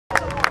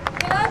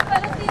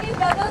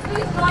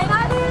please join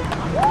us.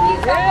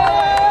 Please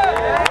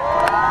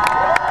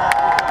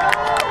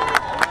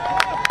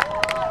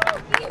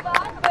इनकी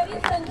बात बड़ी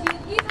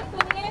संजीदगी से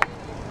सुनिए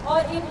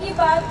और इनकी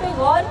बात पे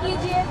गौर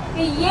कीजिए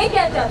कि ये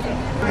क्या चाहते हैं।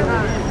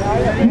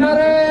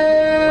 नारे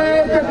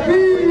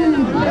तकबीर,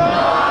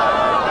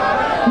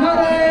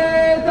 नारे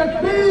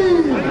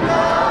तकबीर,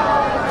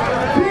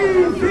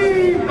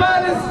 free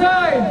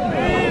Palestine,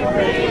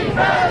 free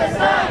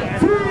Palestine,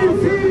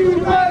 free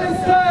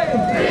Palestine,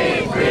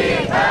 free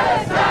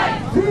Palestine,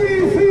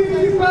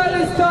 free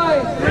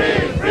Palestine,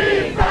 free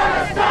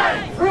Palestine.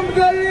 From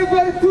the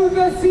river to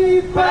the sea,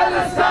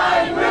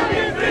 Palestine will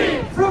be free.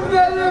 From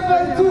the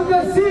river to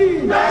the sea,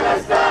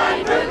 Palestine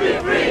will be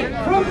free.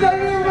 From the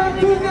river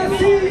to the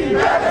sea,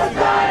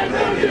 Palestine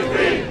will be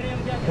free.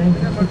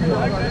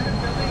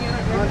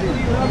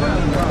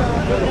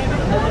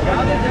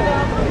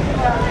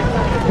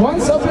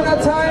 Once upon a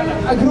time,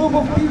 a group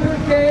of people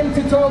came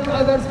to talk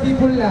other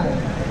people's land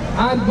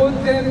and put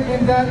them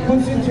in the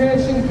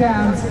concentration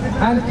camps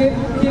and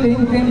kept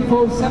killing them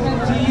for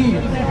 70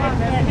 years.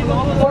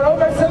 For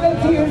over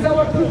 70 years,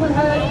 our people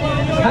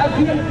have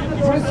been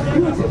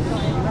persecuted,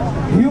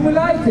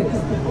 humiliated,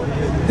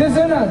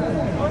 dishonored,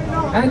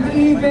 and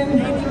even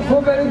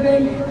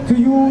forbidden to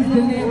use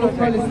the name of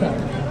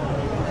Palestine.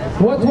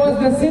 What was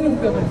the sin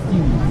of the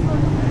Palestinians?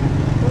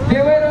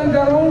 They were in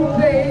the wrong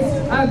place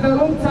at the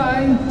wrong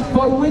time,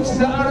 for which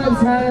the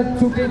Arabs had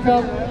to pick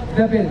up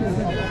the bills.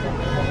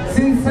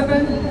 Since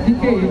 7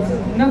 decades,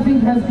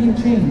 nothing has been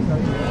changed.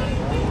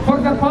 For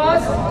the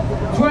past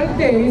 12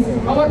 days,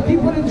 our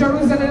people in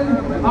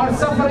Jerusalem are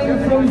suffering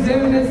from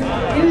Zionist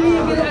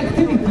illegal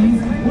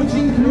activities, which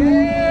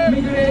include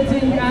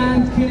migrating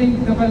and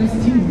killing the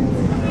Palestinians.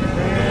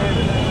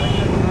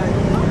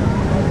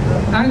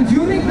 And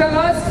during the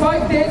last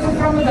 5 days of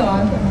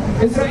Ramadan,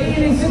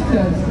 Israeli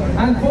settlers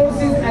and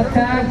forces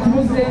attacked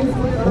Muslims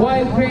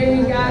while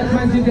praying at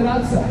Masjid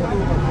al-Aqsa.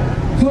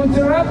 To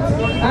interrupt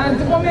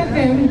and omit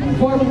them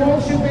for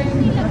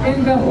worshipping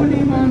in the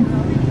holy month,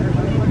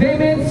 they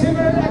made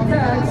several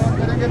attacks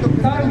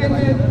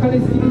targeted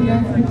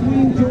Palestinians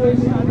between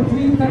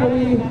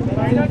Tarawih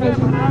and Fajr,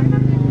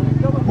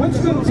 which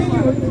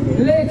continued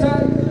later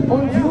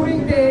on during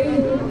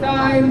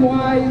daytime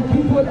while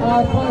people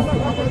are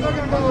fasting.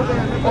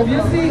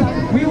 Obviously,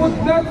 we would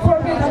not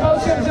forget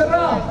about Sheikh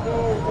Jarrah,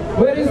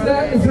 where the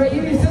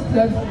Israeli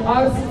settlers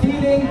are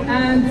stealing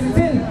and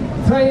still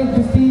trying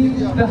to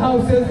steal the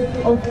houses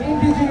of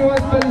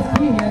indigenous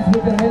Palestinians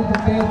with the help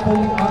of their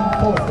holy armed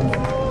forces.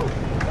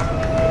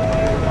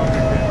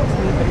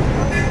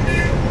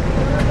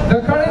 The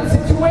current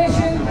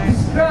situation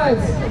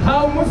describes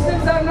how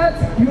Muslims are not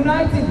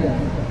united yet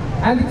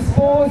and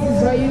expose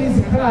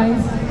Israelis'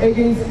 crimes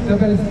against the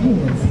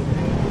Palestinians.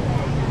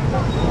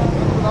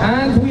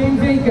 And we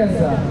invade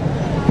Gaza,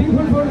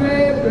 people for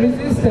their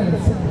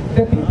resistance,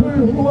 the people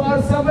who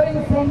are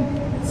suffering from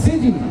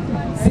siege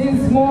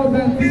since more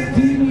than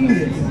 15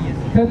 years,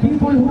 the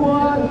people who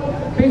are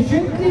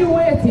patiently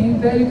waiting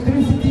the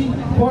electricity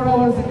for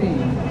hours a day,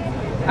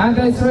 and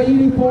the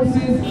Israeli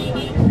forces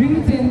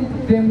threaten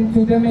them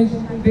to damage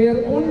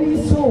their only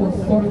source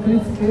for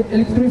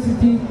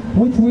electricity,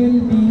 which will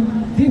be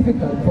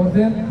difficult for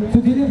them to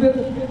deliver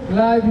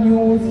live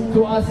news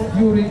to us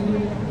during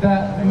the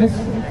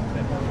mission.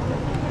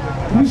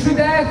 We should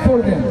act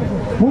for them.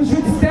 We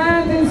should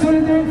stand in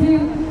solidarity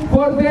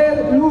for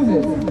their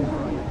losers.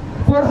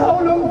 For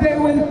how long they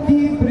will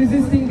keep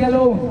resisting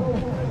alone?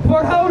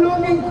 For how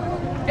long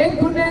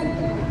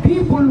incontinent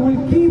people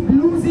will keep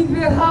losing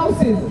their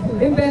houses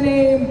in the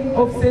name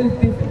of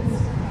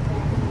self-defense?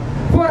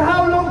 For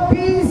how long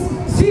peace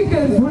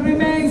seekers will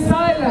remain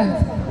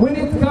silent when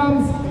it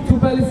comes to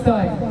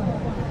Palestine?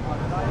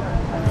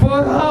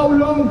 For how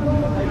long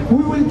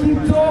we will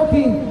keep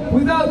talking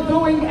without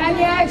doing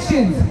any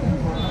actions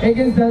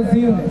against the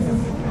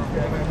Zionists?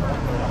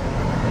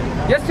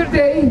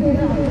 Yesterday,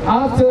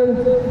 after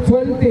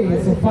 12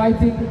 days of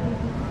fighting,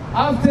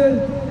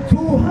 after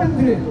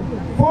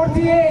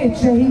 248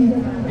 shaheed,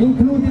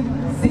 including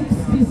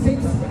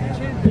 66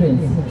 children,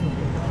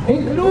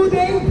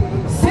 including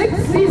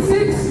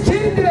 66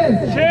 children,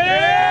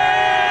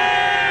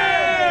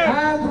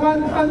 and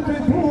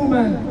 100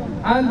 women,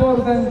 and more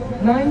than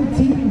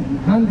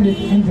 1,900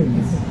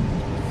 injuries.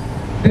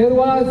 There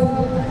was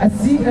a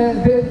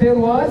ceasefire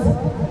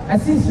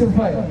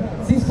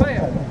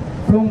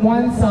from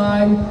one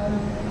side,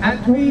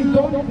 and we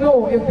don't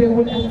know if they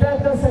will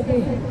attack us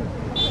again.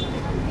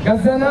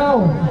 Gaza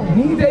now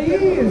needs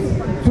years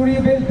to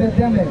rebuild the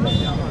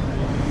damage.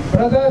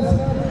 Brothers,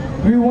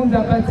 we won the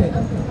battle,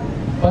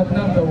 but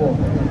not the war.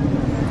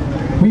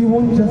 We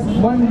won just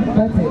one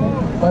battle,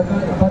 but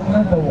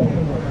not the war.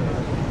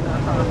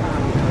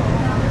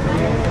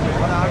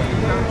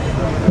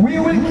 We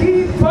will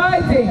keep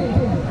fighting.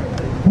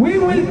 We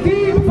will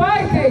keep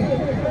fighting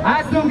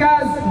as long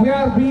as we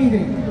are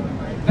breathing.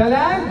 The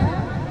land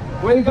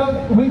will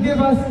give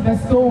us the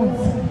stones.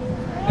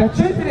 The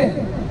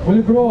children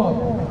will grow up.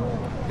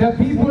 The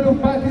people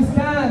of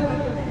Pakistan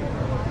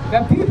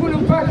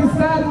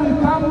will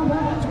come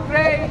to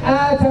pray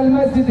at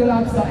Al-Masjid Masjid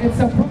al-Aqsa. It's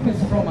a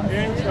promise from us.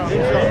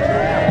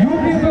 You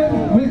people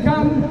will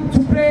come to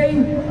pray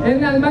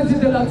in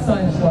al-Masjid al-Aqsa,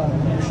 inshallah.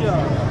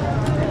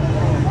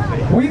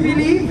 We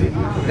believe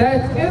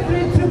that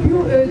every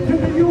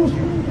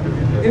tribulation,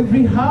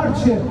 every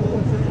hardship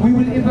we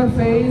will ever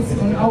face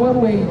on our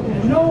way,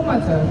 no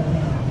matter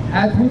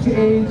at which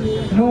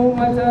age, no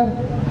matter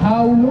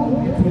how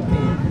long it will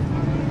take,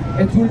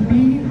 it will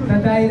be the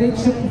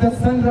direction of the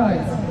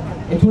sunrise.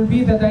 It will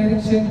be the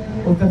direction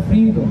of the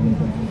freedom.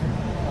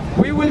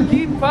 We will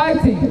keep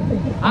fighting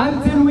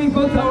until we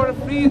get our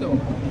freedom.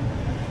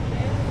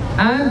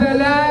 And the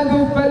land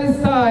of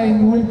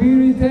Palestine will be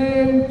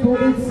returned to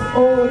its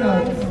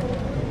owners.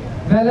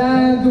 The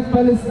land of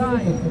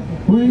Palestine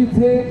will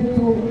return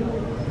to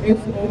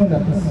its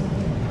owners.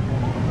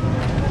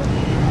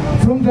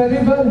 From the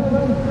river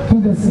to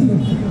the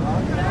sea.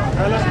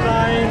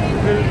 Palestine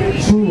will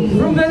be Sure.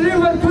 From the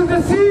river to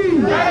the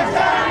sea.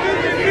 Palestine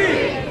will be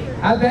free.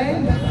 At the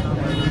end,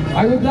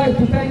 I would like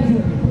to thank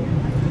you.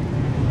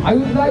 I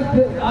would like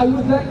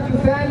to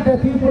thank the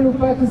people of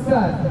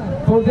Pakistan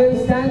for their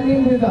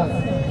standing with us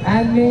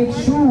and make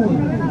sure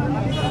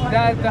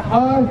that the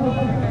heart,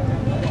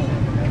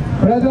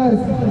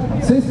 brothers,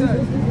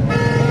 sisters,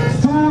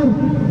 sure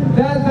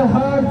that the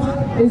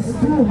heart is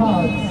two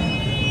hearts,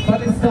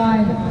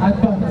 Palestine and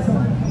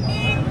Pakistan.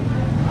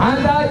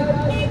 And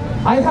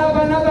I have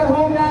another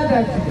homeland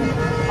actually.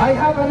 I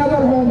have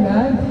another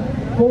homeland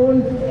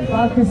called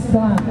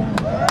Pakistan.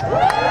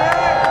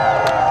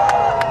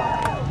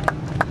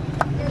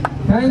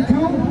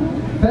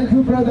 Thank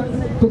you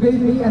brothers, to give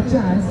me a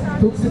chance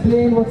to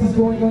explain what is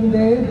going on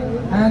there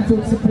and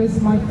to express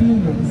my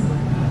feelings.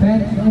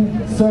 Thank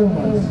you so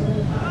much.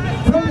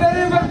 From the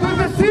river to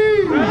the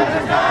sea,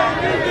 Palestine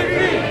will be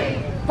free.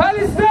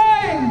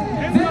 Palestine,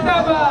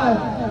 Zindabad!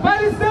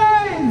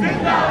 Palestine,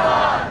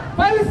 Zindabad.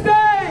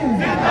 Palestine,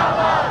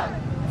 Zindabad.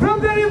 from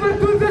the river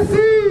to the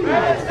sea.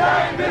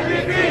 Palestine will be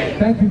free.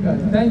 Thank you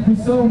guys, thank you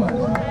so much.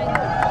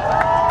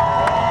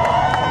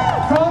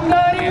 From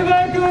the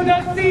river to the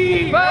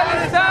sea,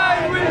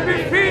 Palestine will be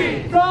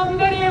free. from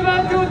the river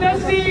to the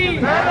sea,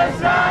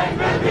 Palestine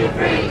will be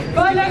free.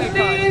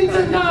 Palestine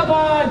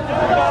Zindabad,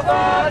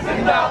 Zindabad.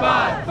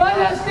 Zindabad.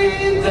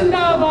 Palestine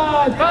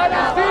Zindabad,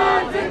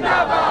 Palestine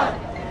Zindabad.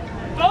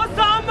 تو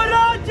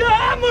سامراجیہ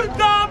ہے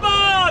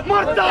مرداباد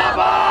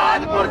Murdabad.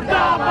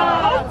 Murdabad.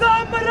 تو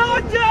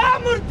سامراجیہ ہے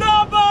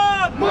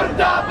مرداباد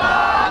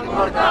Murdabad.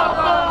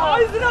 Murdabad.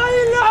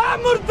 اسرائیل ہے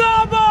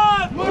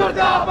مرداباد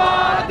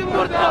Murdabad.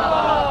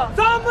 Murdabad.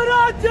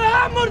 سامراجیہ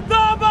ہے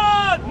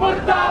مرداباد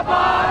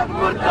Murdabad.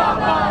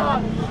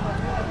 Murdabad.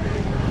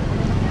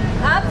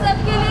 آپ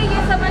سب کے لیے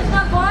یہ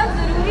سمجھنا بہت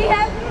ضروری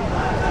ہے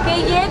کہ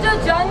یہ جو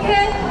جنگ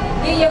ہے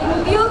یہ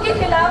یہودیوں کے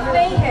خلاف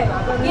نہیں ہے،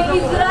 یہ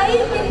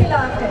اسرائیل کے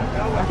خلاف ہے،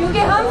 کیونکہ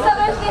ہم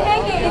سمجھتے ہیں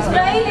کہ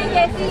اسرائیل ایک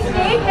ایسی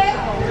اسٹیٹ ہے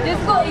جس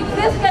کو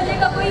ایگزسٹ کرنے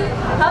کا کوئی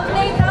حق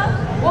نہیں تھا.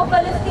 وہ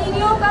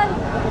فلسطینیوں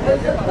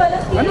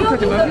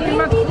کی زمین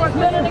تھی جس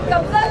میں انہوں نے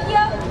قبضہ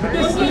کیا،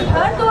 ان کے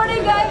گھر توڑے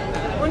گئے،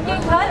 ان کے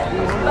گھر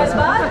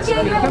برباد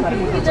کیے گئے،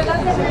 ان کی جگہ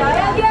سے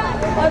ہٹایا گیا.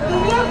 اور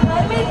دنیا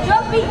بھر میں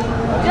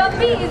جب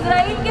بھی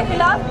اسرائیل کے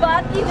خلاف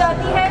بات کی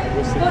جاتی ہے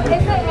تو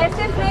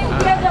ایسے فریم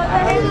کیا جاتا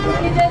ہے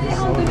کہ جیسے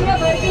ہم دنیا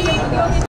بھر کی یہودیوں کے